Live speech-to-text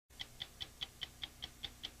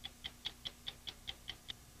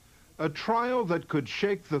A trial that could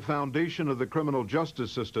shake the foundation of the criminal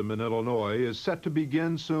justice system in Illinois is set to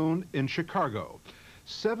begin soon in Chicago.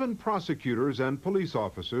 7 prosecutors and police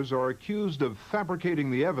officers are accused of fabricating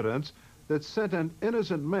the evidence that sent an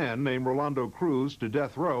innocent man named Rolando Cruz to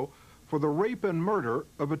death row for the rape and murder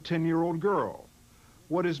of a 10-year-old girl.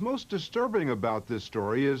 What is most disturbing about this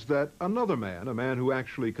story is that another man, a man who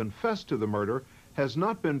actually confessed to the murder, has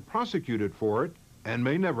not been prosecuted for it and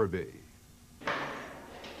may never be.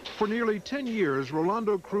 For nearly 10 years,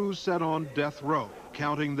 Rolando Cruz sat on death row,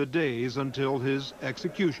 counting the days until his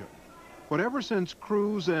execution. But ever since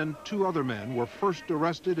Cruz and 2 other men were first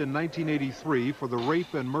arrested in 1983 for the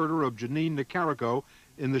rape and murder of Jeanine Nicarico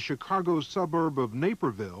in the Chicago suburb of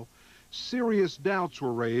Naperville, serious doubts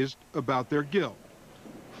were raised about their guilt.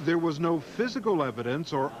 There was no physical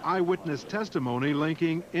evidence or eyewitness testimony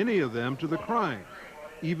linking any of them to the crime.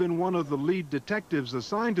 Even one of the lead detectives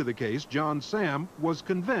assigned to the case, John Sam, was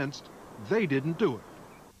convinced they didn't do it.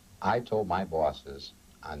 I told my bosses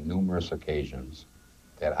on numerous occasions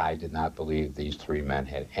that I did not believe these 3 men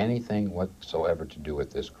had anything whatsoever to do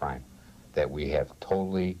with this crime, that we have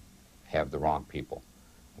totally the wrong people.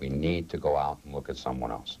 We need to go out and look at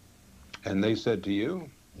someone else. And they said to you?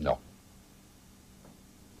 No.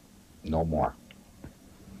 No more.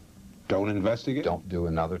 Don't investigate? Don't do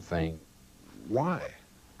another thing. Why?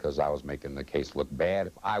 Because I was making the case look bad.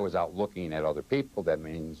 If I was out looking at other people, that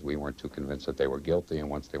means we weren't too convinced that they were guilty, and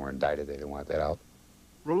once they were indicted, they didn't want that out.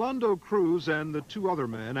 Rolando Cruz and the 2 other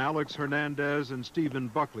men, Alex Hernandez and Stephen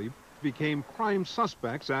Buckley, became prime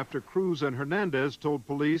suspects after Cruz and Hernandez told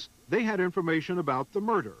police they had information about the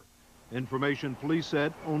murder. Information police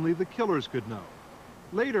said only the killers could know.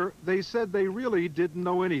 Later, they said they really didn't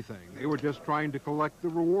know anything. They were just trying to collect the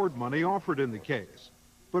reward money offered in the case.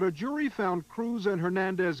 But a jury found Cruz and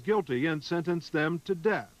Hernandez guilty and sentenced them to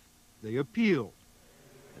death. They appealed.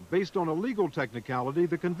 And based on a legal technicality,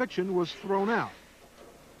 the conviction was thrown out.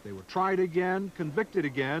 They were tried again, convicted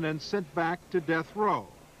again, and sent back to death row.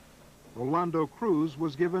 Rolando Cruz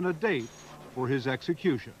was given a date for his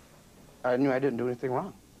execution. I knew I didn't do anything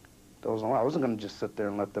wrong. I wasn't going to just sit there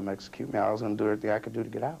and let them execute me. I was going to do everything I could do to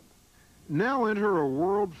get out. Now enter a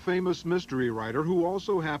world-famous mystery writer who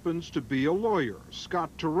also happens to be a lawyer, Scott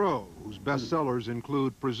Turow, whose bestsellers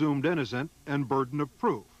include Presumed Innocent and Burden of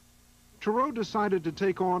Proof. Turow decided to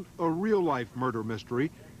take on a real-life murder mystery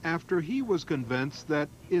after he was convinced that,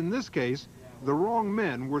 in this case, the wrong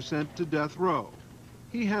men were sent to death row.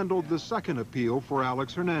 He handled the second appeal for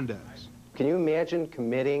Alex Hernandez. Can you imagine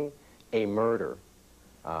committing a murder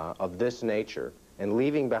of this nature and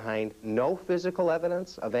leaving behind no physical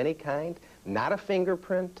evidence of any kind, not a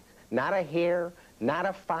fingerprint, not a hair, not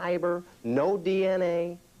a fiber, no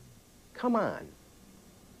DNA? Come on.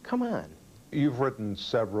 Come on. You've written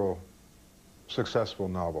several successful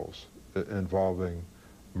novels involving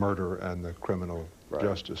murder and the criminal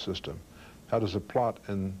justice system. How does the plot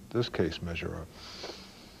in this case measure up?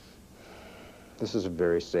 This is a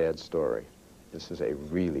very sad story. This is a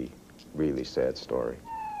really, really sad story.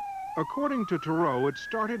 According to Turow, it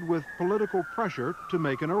started with political pressure to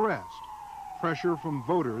make an arrest. Pressure from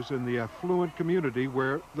voters in the affluent community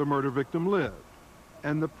where the murder victim lived.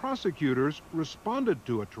 And the prosecutors responded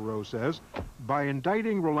to it, Turow says, by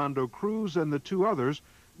indicting Rolando Cruz and the 2 others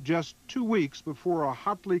just 2 weeks before a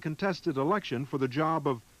hotly contested election for the job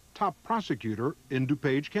of top prosecutor in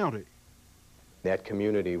DuPage County. That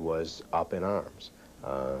community was up in arms,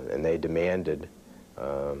 and they demanded,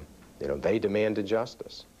 they demanded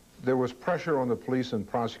justice. There was pressure on the police and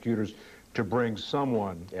prosecutors to bring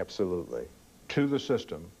someone Absolutely. To the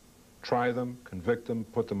system, try them, convict them,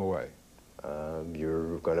 put them away.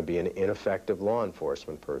 You're going to be an ineffective law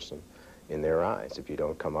enforcement person in their eyes if you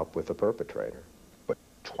don't come up with a perpetrator. But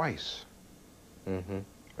twice,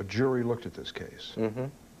 a jury looked at this case.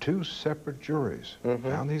 2 separate juries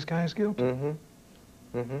found these guys guilty.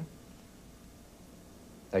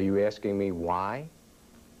 Are you asking me why?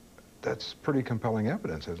 That's pretty compelling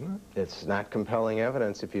evidence, isn't it? It's not compelling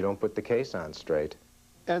evidence if you don't put the case on straight.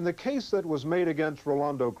 And the case that was made against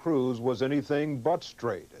Rolando Cruz was anything but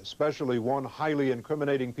straight, especially one highly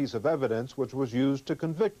incriminating piece of evidence which was used to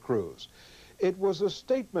convict Cruz. It was a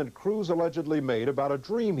statement Cruz allegedly made about a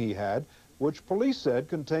dream he had, which police said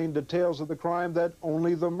contained details of the crime that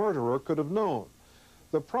only the murderer could have known.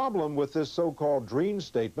 The problem with this so-called dream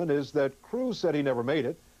statement is that Cruz said he never made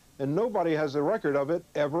it, and nobody has a record of it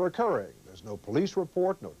ever occurring. There's no police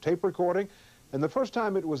report, no tape recording, and the first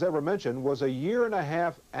time it was ever mentioned was a 1.5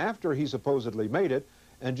 years after he supposedly made it,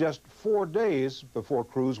 and just 4 days before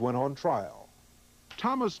Cruz went on trial.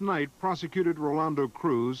 Thomas Knight prosecuted Rolando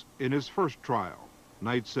Cruz in his first trial.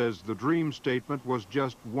 Knight says the dream statement was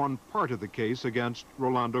just one part of the case against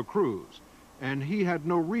Rolando Cruz, and he had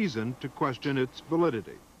no reason to question its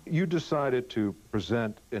validity. You decided to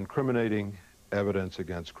present incriminating evidence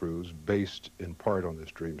against Cruz based in part on this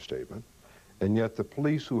dream statement, and yet the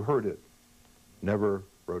police who heard it never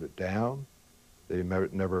wrote it down, they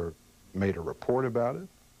never made a report about it,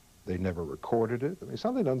 they never recorded it. I mean,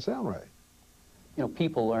 something doesn't sound right. You know,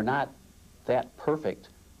 people are not that perfect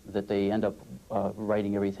that they end up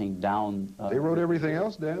writing everything down. They wrote everything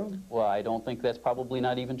else down? Well, I don't think that's probably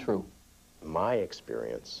not even true. My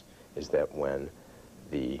experience is that when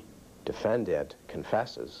the defendant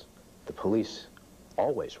confesses, the police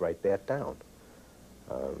always write that down.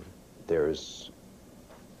 There's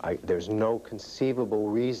no conceivable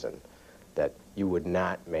reason that you would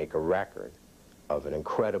not make a record of an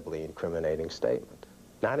incredibly incriminating statement.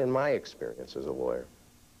 Not in my experience as a lawyer.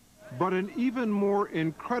 But an even more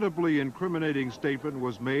incredibly incriminating statement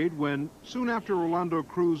was made when, soon after Rolando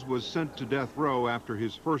Cruz was sent to death row after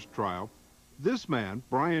his first trial, this man,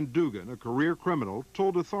 Brian Dugan, a career criminal,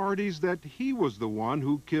 told authorities that he was the one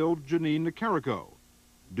who killed Jeanine Nicarico.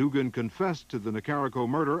 Dugan confessed to the Nicarico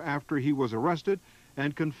murder after he was arrested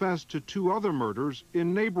and confessed to 2 other murders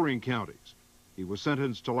in neighboring counties. He was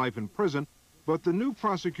sentenced to life in prison, but the new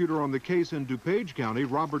prosecutor on the case in DuPage County,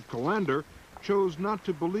 Robert Colander, chose not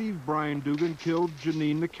to believe Brian Dugan killed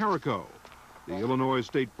Jeanine Nicarico. The Illinois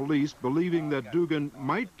State Police, believing that Dugan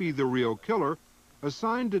might be the real killer,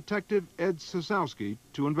 assigned Detective Ed Sosowski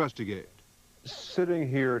to investigate. Sitting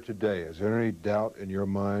here today, is there any doubt in your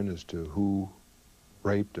mind as to who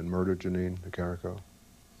raped and murdered Jeanine Nicarico?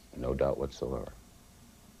 No doubt whatsoever.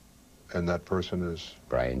 And that person is?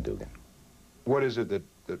 Brian Dugan. What is it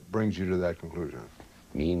that brings you to that conclusion?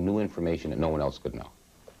 He knew information that no one else could know.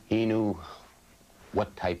 He knew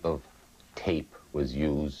what type of tape was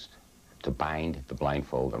used to bind the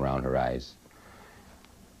blindfold around her eyes.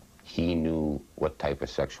 He knew what type of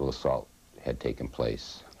sexual assault had taken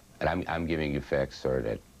place. And I'm giving you facts, sir,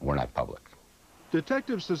 that were not public.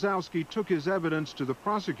 Detective Sosowski took his evidence to the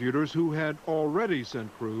prosecutors who had already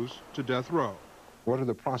sent Cruz to death row. What did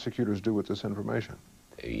the prosecutors do with this information?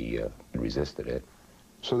 They resisted it.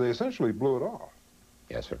 So they essentially blew it off.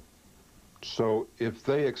 Yes, sir. So if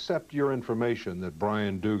they accept your information that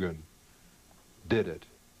Brian Dugan did it,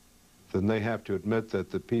 then they have to admit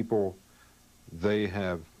that the people they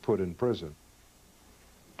have put in prison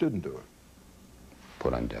didn't do it.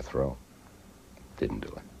 Put on death row. Didn't do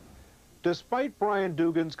it. Despite Brian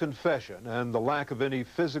Dugan's confession and the lack of any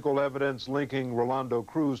physical evidence linking Rolando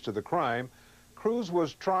Cruz to the crime, Cruz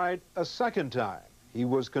was tried a second time. He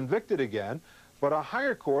was convicted again, but a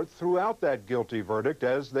higher court threw out that guilty verdict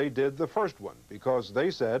as they did the first one, because they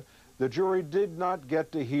said the jury did not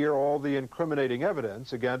get to hear all the incriminating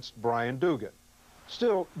evidence against Brian Dugan.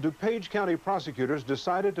 Still, DuPage County prosecutors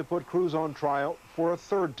decided to put Cruz on trial for a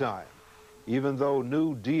third time, even though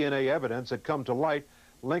new DNA evidence had come to light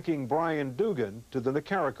linking Brian Dugan to the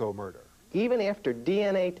Nicarico murder. Even after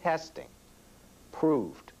DNA testing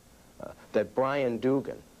proved that Brian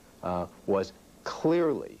Dugan was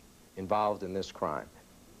clearly involved in this crime,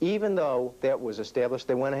 even though that was established,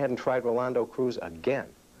 they went ahead and tried Rolando Cruz again.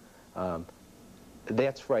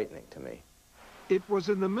 That's frightening to me. It was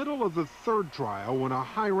in the middle of the third trial when a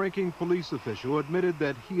high-ranking police official admitted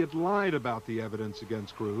that he had lied about the evidence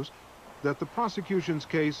against Cruz that the prosecution's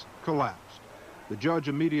case collapsed. The judge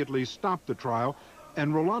immediately stopped the trial,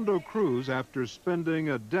 and Rolando Cruz, after spending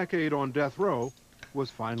a decade on death row, was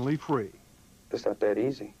finally free. It's not that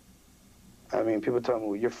easy. I mean, people tell me,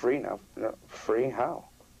 well, you're free now. Free? How?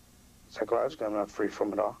 Psychologically, I'm not free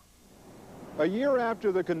from it all. A year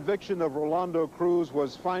after the conviction of Rolando Cruz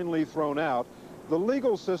was finally thrown out, the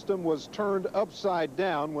legal system was turned upside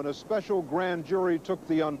down when a special grand jury took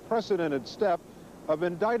the unprecedented step of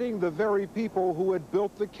indicting the very people who had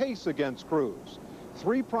built the case against Cruz.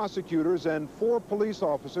 3 prosecutors and 4 police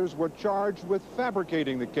officers were charged with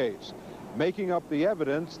fabricating the case, making up the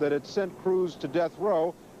evidence that had sent Cruz to death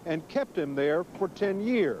row and kept him there for 10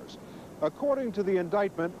 years. According to the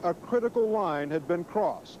indictment, a critical line had been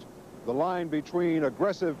crossed, the line between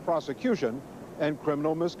aggressive prosecution and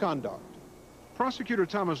criminal misconduct. Prosecutor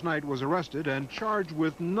Thomas Knight was arrested and charged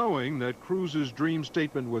with knowing that Cruz's dream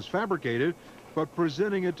statement was fabricated, but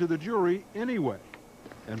presenting it to the jury anyway.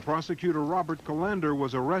 And Prosecutor Robert Colander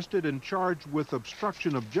was arrested and charged with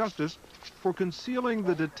obstruction of justice for concealing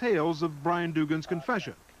the details of Brian Dugan's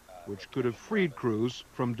confession, which could have freed Cruz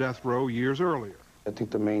from death row years earlier. I think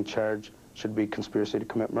the main charge should be conspiracy to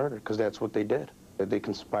commit murder, because that's what they did. They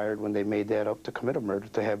conspired when they made that up to commit a murder,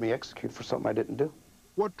 to have me execute for something I didn't do.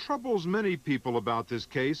 What troubles many people about this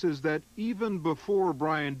case is that even before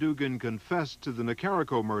Brian Dugan confessed to the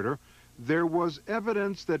Nicarico murder, there was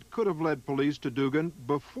evidence that could have led police to Dugan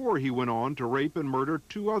before he went on to rape and murder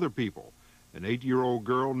two other people, an 8-year-old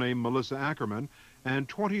girl named Melissa Ackerman and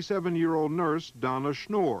 27-year-old nurse Donna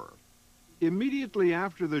Schnorr. Immediately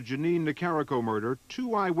after the Jeanine Nicarico murder,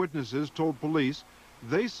 two eyewitnesses told police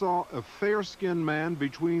they saw a fair-skinned man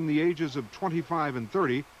between the ages of 25 and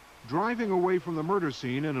 30 driving away from the murder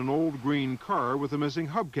scene in an old green car with a missing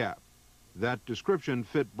hubcap. That description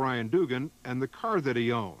fit Brian Dugan and the car that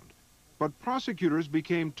he owned. But prosecutors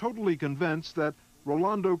became totally convinced that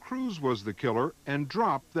Rolando Cruz was the killer and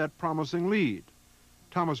dropped that promising lead.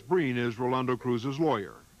 Thomas Breen is Rolando Cruz's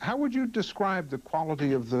lawyer. How would you describe the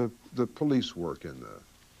quality of the police work in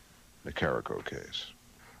the Nicarico case?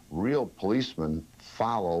 Real policemen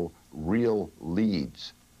follow real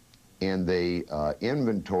leads, and they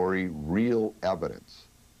inventory real evidence.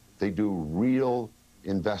 They do real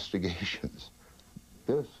investigations.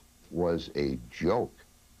 This was a joke.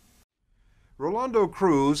 Rolando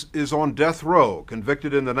Cruz is on death row,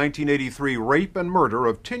 convicted in the 1983 rape and murder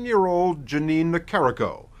of 10-year-old Jeanine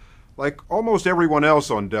Nicarico. Like almost everyone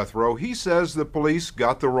else on death row, he says the police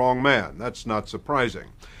got the wrong man. That's not surprising.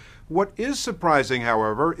 What is surprising,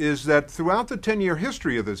 however, is that throughout the 10-year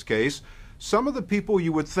history of this case, some of the people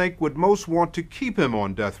you would think would most want to keep him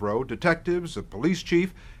on death row, detectives, a police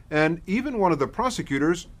chief, and even one of the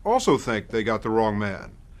prosecutors, also think they got the wrong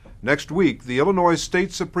man. Next week, the Illinois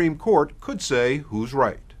State Supreme Court could say who's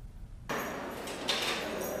right.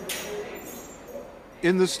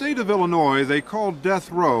 In the state of Illinois, they call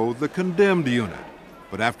death row the condemned unit.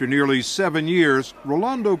 But after nearly 7 years,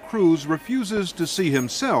 Rolando Cruz refuses to see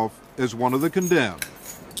himself as one of the condemned.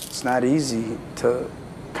 It's not easy to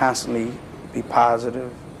constantly be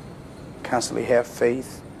positive, constantly have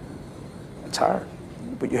faith. It's hard,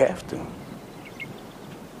 but you have to.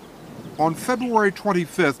 On February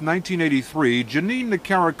 25, 1983, Jeanine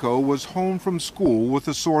Nicarico was home from school with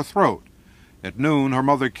a sore throat. At noon, her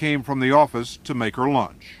mother came from the office to make her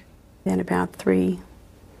lunch. Then about 3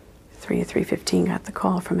 or 3:15, got the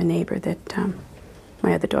call from a neighbor that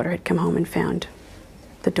my other daughter had come home and found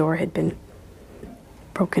the door had been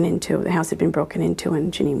broken into, the house had been broken into,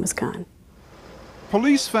 and Jeanine was gone.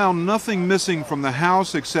 Police found nothing missing from the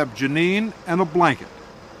house except Jeanine and a blanket.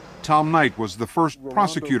 Tom Knight was the first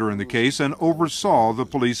prosecutor in the case and oversaw the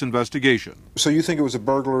police investigation. So you think it was a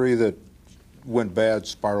burglary that went bad,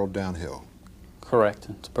 spiraled downhill? Correct.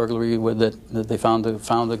 It's a burglary that they found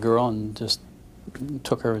the girl and just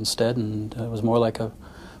took her instead, and it was more like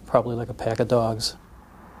probably like a pack of dogs.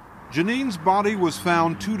 Jeanine's body was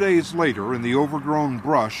found 2 days later in the overgrown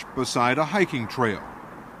brush beside a hiking trail.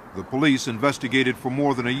 The police investigated for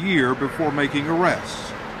more than a year before making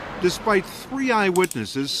arrests. Despite 3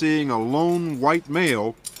 eyewitnesses seeing a lone white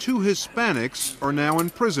male, 2 Hispanics are now in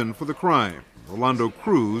prison for the crime, Rolando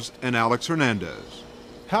Cruz and Alex Hernandez.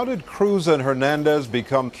 How did Cruz and Hernandez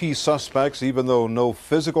become key suspects even though no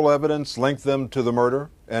physical evidence linked them to the murder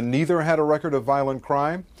and neither had a record of violent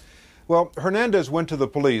crime? Well, Hernandez went to the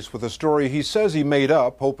police with a story he says he made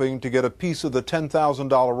up, hoping to get a piece of the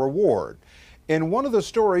 $10,000 reward. In one of the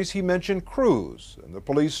stories, he mentioned Cruz, and the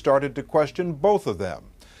police started to question both of them.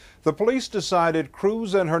 The police decided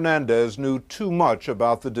Cruz and Hernandez knew too much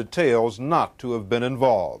about the details not to have been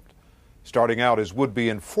involved. Starting out as would-be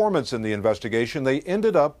informants in the investigation, they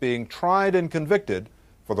ended up being tried and convicted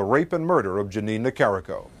for the rape and murder of Jeanine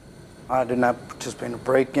Nicarico. I did not participate in the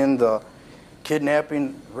break-in, the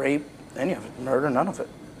kidnapping, rape, any of it, murder, none of it.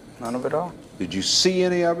 None of it all. Did you see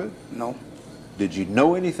any of it? No. Did you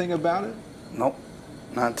know anything about it? Nope.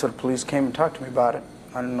 Not until the police came and talked to me about it.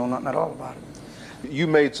 I didn't know nothing at all about it. You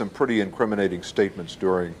made some pretty incriminating statements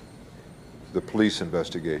during the police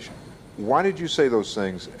investigation. Why did you say those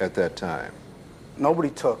things at that time? Nobody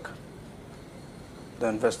took the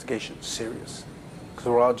investigation serious, because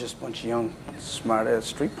we're all just a bunch of young, smart-ass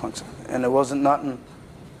street punks. And it wasn't nothing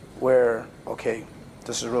where, okay,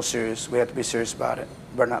 this is real serious, we have to be serious about it,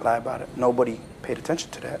 better not lie about it. Nobody paid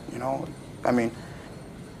attention to that, you know? I mean,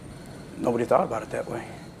 nobody thought about it that way.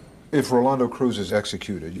 If Rolando Cruz is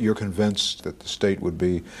executed, you're convinced that the state would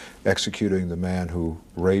be executing the man who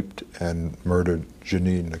raped and murdered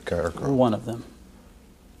Jeanine Nicarico? One of them.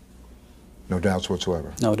 No doubts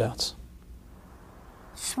whatsoever? No doubts.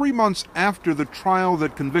 3 months after the trial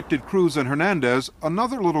that convicted Cruz and Hernandez,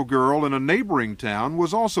 another little girl in a neighboring town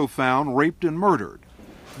was also found raped and murdered.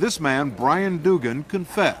 This man, Brian Dugan,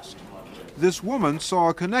 confessed. This woman saw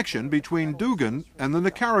a connection between Dugan and the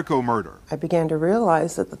Nicarico murder. I began to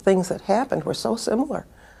realize that the things that happened were so similar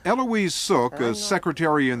Eloise Sook, a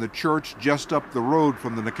secretary in the church just up the road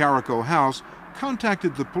from the Nicarico house,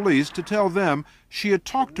 contacted the police to tell them she had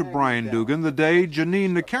talked to Brian Dugan the day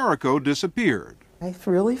Jeanine Nicarico disappeared. I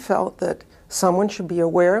really felt that someone should be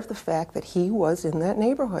aware of the fact that he was in that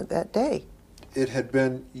neighborhood that day. It had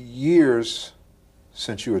been years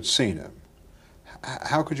since you had seen him.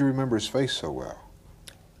 How could you remember his face so well?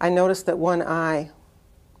 I noticed that one eye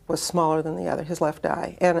was smaller than the other, his left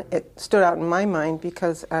eye. And it stood out in my mind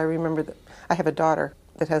because I remember that I have a daughter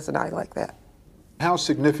that has an eye like that. How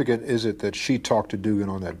significant is it that she talked to Dugan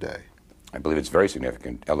on that day? I believe it's very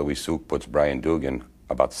significant. Eloise Sook puts Brian Dugan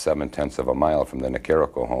about 7/10 of a mile from the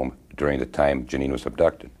Nicarico home during the time Jeanine was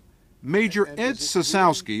abducted. Major Ed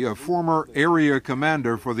Sosowski, a former area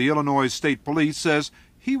commander for the Illinois State Police, says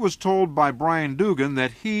he was told by Brian Dugan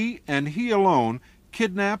that he and he alone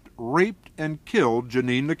kidnapped, raped, and killed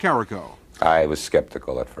Jeanine Nicarico. I was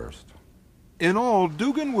skeptical at first. In all,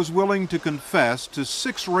 Dugan was willing to confess to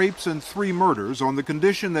 6 rapes and 3 murders on the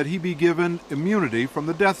condition that he be given immunity from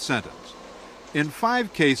the death sentence. In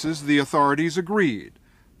 5 cases, the authorities agreed,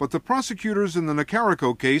 but the prosecutors in the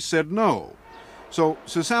Nicarico case said no. So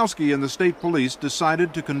Sosowski and the state police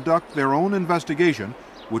decided to conduct their own investigation,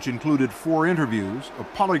 which included 4 interviews, a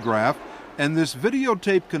polygraph, and this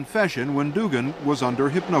videotaped confession when Dugan was under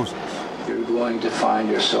hypnosis. You're going to find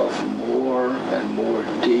yourself more and more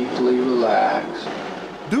deeply relaxed.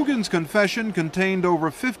 Dugan's confession contained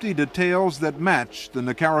over 50 details that matched the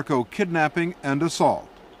Nicarico kidnapping and assault.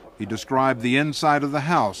 He described the inside of the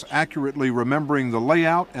house, accurately remembering the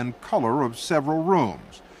layout and color of several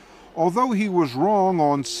rooms. Although he was wrong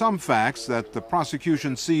on some facts that the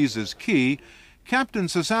prosecution sees as key, Captain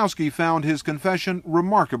Sosowski found his confession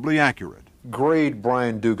remarkably accurate. Grade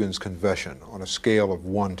Brian Dugan's confession on a scale of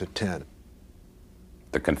 1 to 10.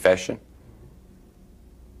 The confession?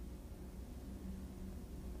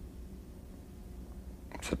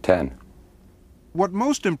 It's a 10. What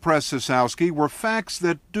most impressed Sosowski were facts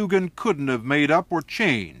that Dugan couldn't have made up or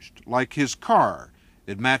changed, like his car.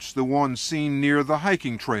 It matched the one seen near the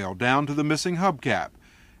hiking trail down to the missing hubcap.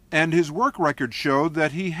 And his work record showed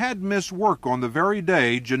that he had missed work on the very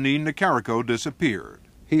day Jeanine Nicarico disappeared.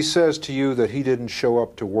 He says to you that he didn't show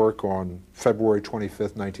up to work on February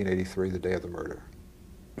 25th, 1983, the day of the murder.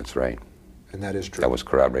 That's right. And that is true. That was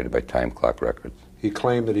corroborated by time clock records. He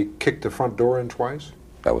claimed that he kicked the front door in twice?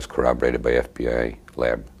 That was corroborated by FBI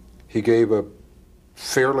lab. He gave a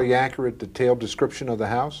fairly accurate, detailed description of the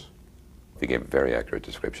house? He gave a very accurate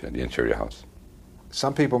description of the interior house.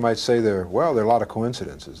 Some people might say there are a lot of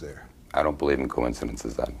coincidences there. I don't believe in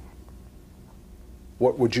coincidences then.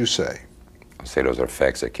 What would you say? I'd say those are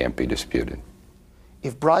facts that can't be disputed.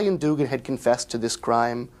 If Brian Dugan had confessed to this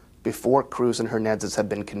crime before Cruz and Hernandez had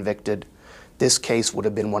been convicted, this case would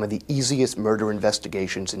have been one of the easiest murder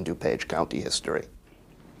investigations in DuPage County history.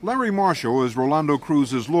 Larry Marshall is Rolando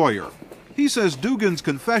Cruz's lawyer. He says Dugan's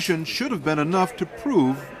confession should have been enough to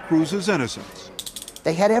prove Cruz's innocence.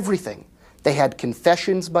 They had everything. They had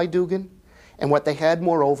confessions by Dugan, and what they had,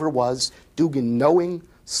 moreover, was Dugan knowing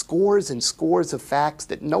scores and scores of facts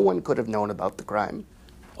that no one could have known about the crime.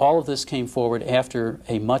 All of this came forward after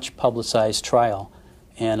a much publicized trial,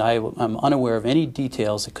 and I'm unaware of any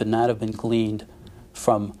details that could not have been gleaned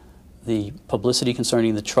from the publicity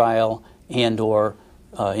concerning the trial and or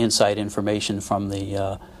inside information from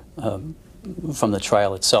the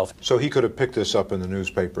trial itself. So he could have picked this up in the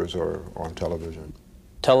newspapers or on television?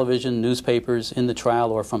 Television, newspapers, in the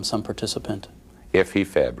trial, or from some participant. If he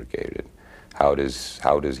fabricated, how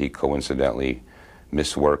does he coincidentally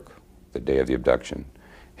miss work the day of the abduction,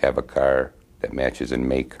 have a car that matches in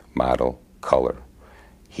make, model, color?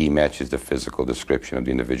 He matches the physical description of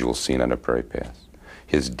the individual seen on a prairie path.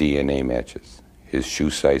 His DNA matches. His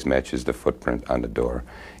shoe size matches the footprint on the door,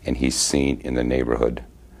 and he's seen in the neighborhood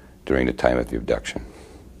during the time of the abduction.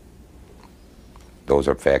 Those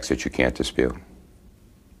are facts that you can't dispute.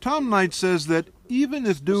 Tom Knight says that even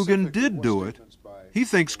if Dugan did do it, he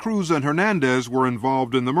thinks Cruz and Hernandez were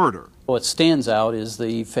involved in the murder. What stands out is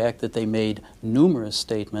the fact that they made numerous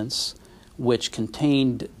statements which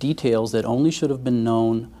contained details that only should have been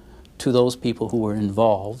known to those people who were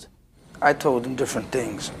involved. I told them different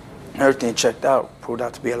things. Everything they checked out proved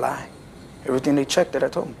out to be a lie. Everything they checked that I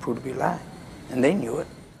told them proved to be a lie, and they knew it.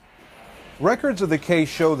 Records of the case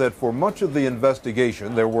show that for much of the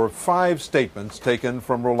investigation, there were 5 statements taken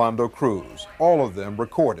from Rolando Cruz, all of them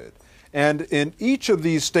recorded. And in each of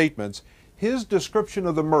these statements, his description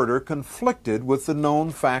of the murder conflicted with the known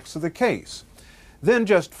facts of the case. Then,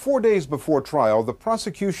 just 4 days before trial, the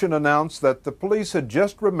prosecution announced that the police had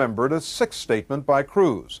just remembered a 6th statement by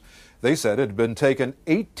Cruz. They said it had been taken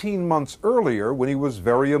 18 months earlier when he was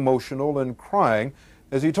very emotional and crying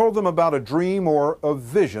as he told them about a dream or a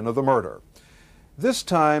vision of the murder. This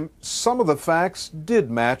time, some of the facts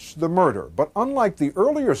did match the murder, but unlike the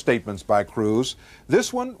earlier statements by Cruz,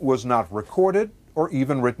 this one was not recorded or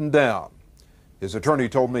even written down. His attorney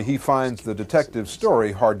told me he finds the detective's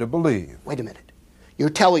story hard to believe. Wait a minute. You're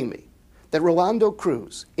telling me that Rolando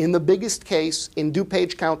Cruz, in the biggest case in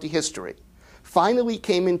DuPage County history, finally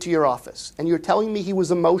came into your office, and you're telling me he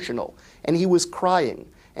was emotional, and he was crying,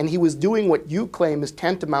 and he was doing what you claim is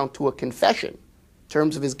tantamount to a confession in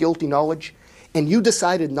terms of his guilty knowledge, and you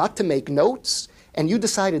decided not to make notes, and you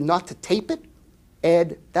decided not to tape it?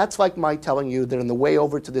 Ed, that's like my telling you that on the way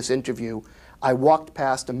over to this interview, I walked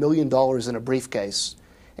past $1 million in a briefcase,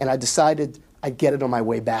 and I decided I'd get it on my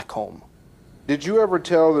way back home. Did you ever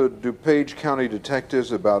tell the DuPage County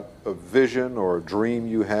detectives about a vision or a dream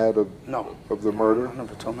you had of the murder? I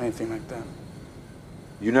never told them anything like that.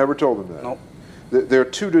 You never told them that? Nope. There are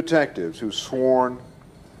two detectives who sworn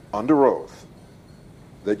under oath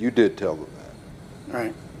that you did tell them that.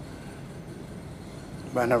 Right.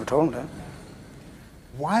 But I never told them that.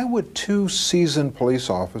 Why would two seasoned police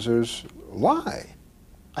officers lie?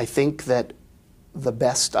 I think that the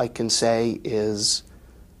best I can say is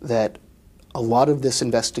that a lot of this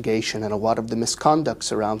investigation and a lot of the misconduct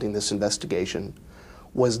surrounding this investigation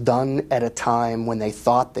was done at a time when they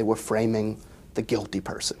thought they were framing the guilty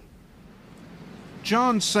person.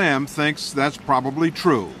 John Sam thinks that's probably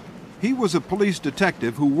true. He was a police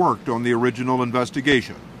detective who worked on the original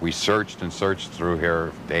investigation. We searched and searched through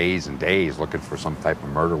here days and days looking for some type of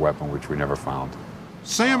murder weapon, which we never found.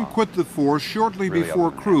 Sam quit the force shortly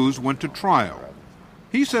before Cruz went to trial.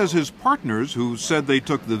 He says his partners, who said they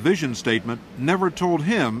took the vision statement, never told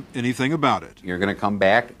him anything about it. You're going to come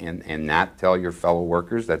back and not tell your fellow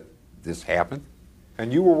workers that this happened?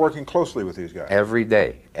 And you were working closely with these guys? Every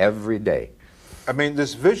day, every day. I mean,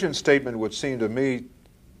 this vision statement would seem to me,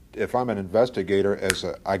 if I'm an investigator, as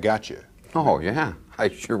a, I got you. Oh, yeah, I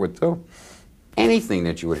sure would too. Anything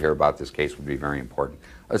that you would hear about this case would be very important,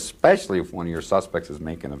 especially if one of your suspects is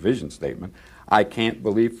making a vision statement. I can't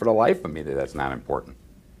believe for the life of me that that's not important.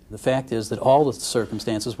 The fact is that all the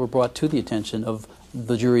circumstances were brought to the attention of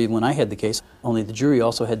the jury when I had the case, only the jury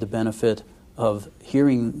also had the benefit of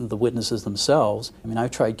hearing the witnesses themselves. I mean,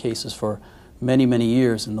 I've tried cases for many, many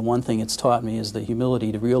years, and the one thing it's taught me is the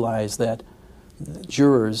humility to realize that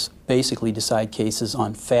jurors basically decide cases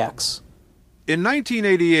on facts. In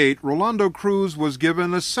 1988, Rolando Cruz was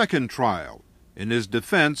given a second trial. In his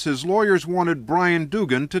defense, his lawyers wanted Brian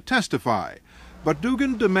Dugan to testify, but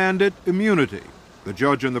Dugan demanded immunity. The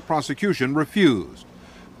judge and the prosecution refused.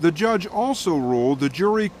 The judge also ruled the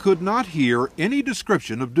jury could not hear any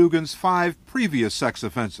description of Dugan's 5 previous sex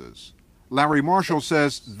offenses. Larry Marshall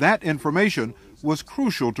says that information was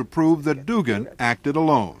crucial to prove that Dugan acted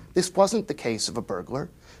alone. This wasn't the case of a burglar.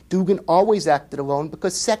 Dugan always acted alone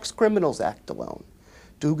because sex criminals act alone.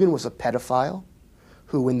 Dugan was a pedophile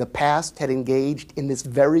who in the past had engaged in this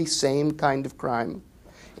very same kind of crime,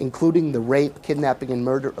 including the rape, kidnapping, and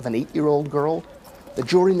murder of an 8-year-old girl. The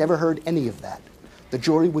jury never heard any of that. The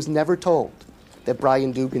jury was never told that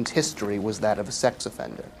Brian Dugan's history was that of a sex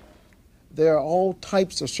offender. There are all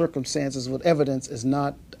types of circumstances where evidence is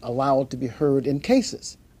not allowed to be heard in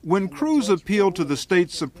cases. When Cruz appealed to the state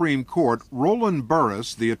Supreme Court, Roland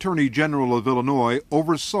Burris, the Attorney General of Illinois,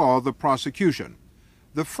 oversaw the prosecution.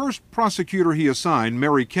 The first prosecutor he assigned,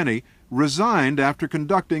 Mary Kinney, resigned after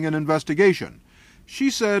conducting an investigation. She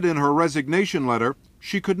said in her resignation letter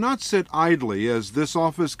she could not sit idly as this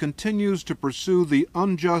office continues to pursue the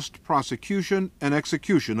unjust prosecution and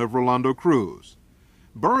execution of Rolando Cruz.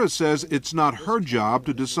 Burris says it's not her job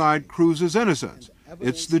to decide Cruz's innocence.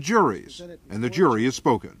 It's the jury's, and the jury has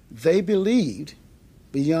spoken. They believed,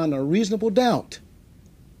 beyond a reasonable doubt,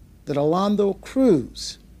 that Rolando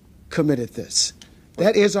Cruz committed this.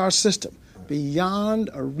 That is our system, beyond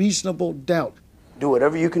a reasonable doubt. Do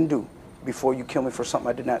whatever you can do before you kill me for something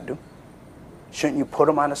I did not do. Shouldn't you put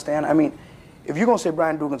him on the stand? I mean, if you're going to say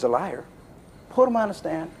Brian Dugan's a liar, put him on the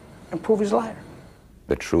stand and prove he's a liar.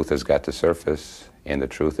 The truth has got to surface, and the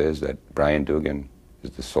truth is that Brian Dugan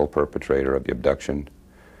is the sole perpetrator of the abduction,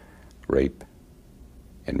 rape,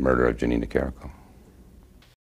 and murder of Jeanine Nicarico.